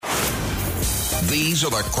These are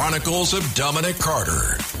the Chronicles of Dominic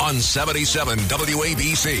Carter on 77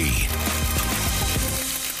 WABC.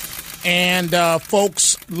 And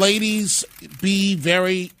folks, ladies, be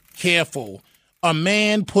very careful. A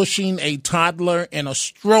man pushing a toddler in a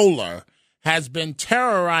stroller has been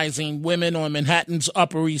terrorizing women on Manhattan's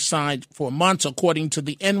Upper East Side for months, according to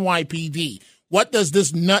the NYPD. What does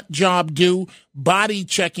this nut job do? Body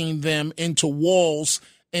checking them into walls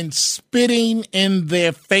and spitting in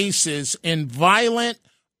their faces in violent,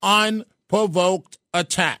 unprovoked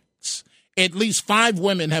attacks. At least 5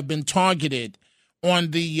 women have been targeted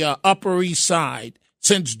on the Upper East Side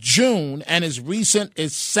since June, and as recent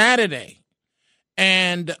as Saturday.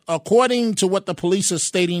 And according to what the police are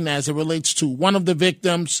stating as it relates to one of the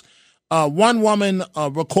victims, one woman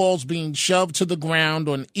recalls being shoved to the ground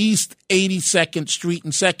on East 82nd Street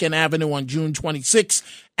and 2nd Avenue on June 26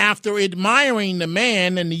 after admiring the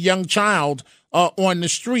man and the young child on the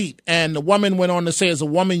street. And the woman went on to say, as a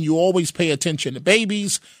woman, you always pay attention to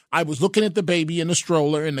babies. I was looking at the baby in the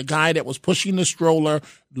stroller, and the guy that was pushing the stroller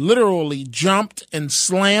literally jumped and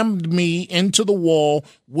slammed me into the wall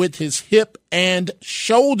with his hip and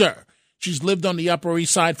shoulder. She's lived on the Upper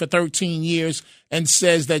East Side for 13 years and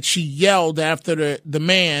says that she yelled after the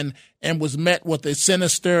man and was met with a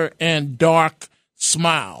sinister and dark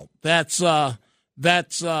smile. That's what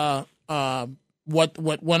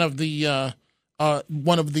one of the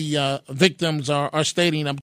victims are stating. I'm